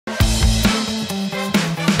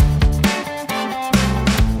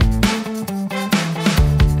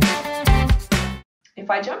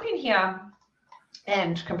I jump in here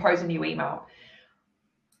and compose a new email,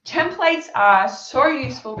 templates are so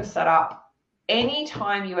useful to set up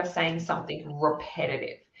anytime you are saying something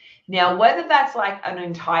repetitive. Now, whether that's like an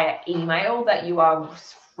entire email that you are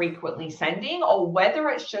frequently sending, or whether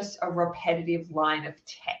it's just a repetitive line of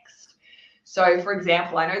text. So for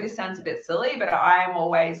example, I know this sounds a bit silly, but I'm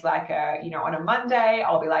always like, on a Monday,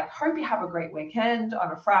 I'll be like, hope you have a great weekend.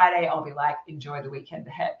 On a Friday, I'll be like, enjoy the weekend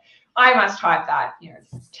ahead. I must type that,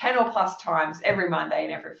 10 or plus times every Monday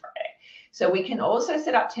and every Friday. So we can also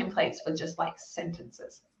set up templates for just like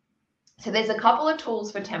sentences. So there's a couple of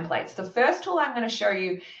tools for templates. The first tool I'm going to show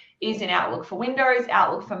you is in Outlook for Windows,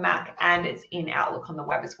 Outlook for Mac, and it's in Outlook on the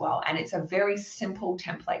web as well. And it's a very simple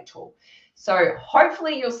template tool. So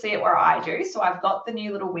hopefully you'll see it where I do. So I've got the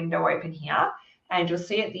new little window open here, and you'll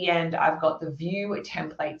see at the end, I've got the View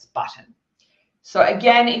Templates button. So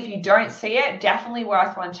again, if you don't see it, definitely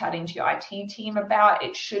worth one chatting to your IT team about.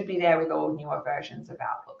 It should be there with all newer versions of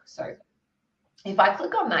Outlook. So if I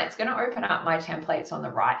click on that, it's going to open up my templates on the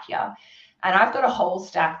right here. And I've got a whole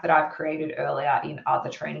stack that I've created earlier in other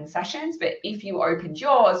training sessions. But if you opened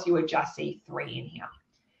yours, you would just see 3 in here.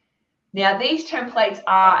 Now, these templates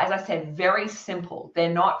are, as I said, very simple. They're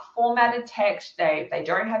not formatted text. They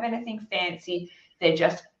don't have anything fancy. They're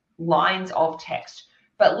just lines of text.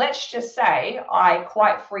 But let's just say I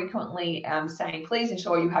quite frequently am saying, please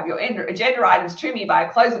ensure you have your agenda items to me by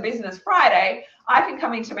close of business Friday. I can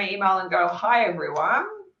come into my email and go, hi, everyone.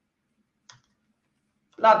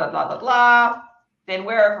 Blah, blah, blah, blah, blah. Then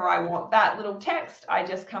wherever I want that little text, I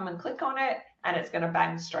just come and click on it, and it's going to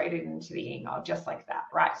bang straight into the email, just like that,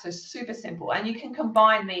 right? So super simple. And you can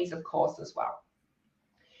combine these, of course, as well.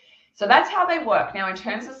 So that's how they work. Now, in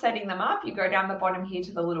terms of setting them up, you go down the bottom here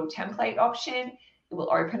to the little template option. It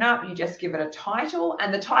will open up. You just give it a title,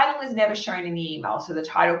 and the title is never shown in the email. So the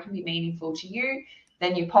title can be meaningful to you.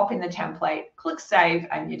 Then you pop in the template, click save,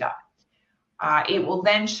 and you're done. It will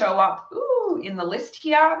then show up in the list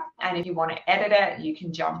here. And if you want to edit it, you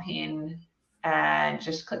can jump in and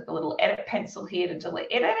just click the little edit pencil here to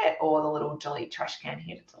edit it, or the little delete trash can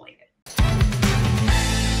here to delete it.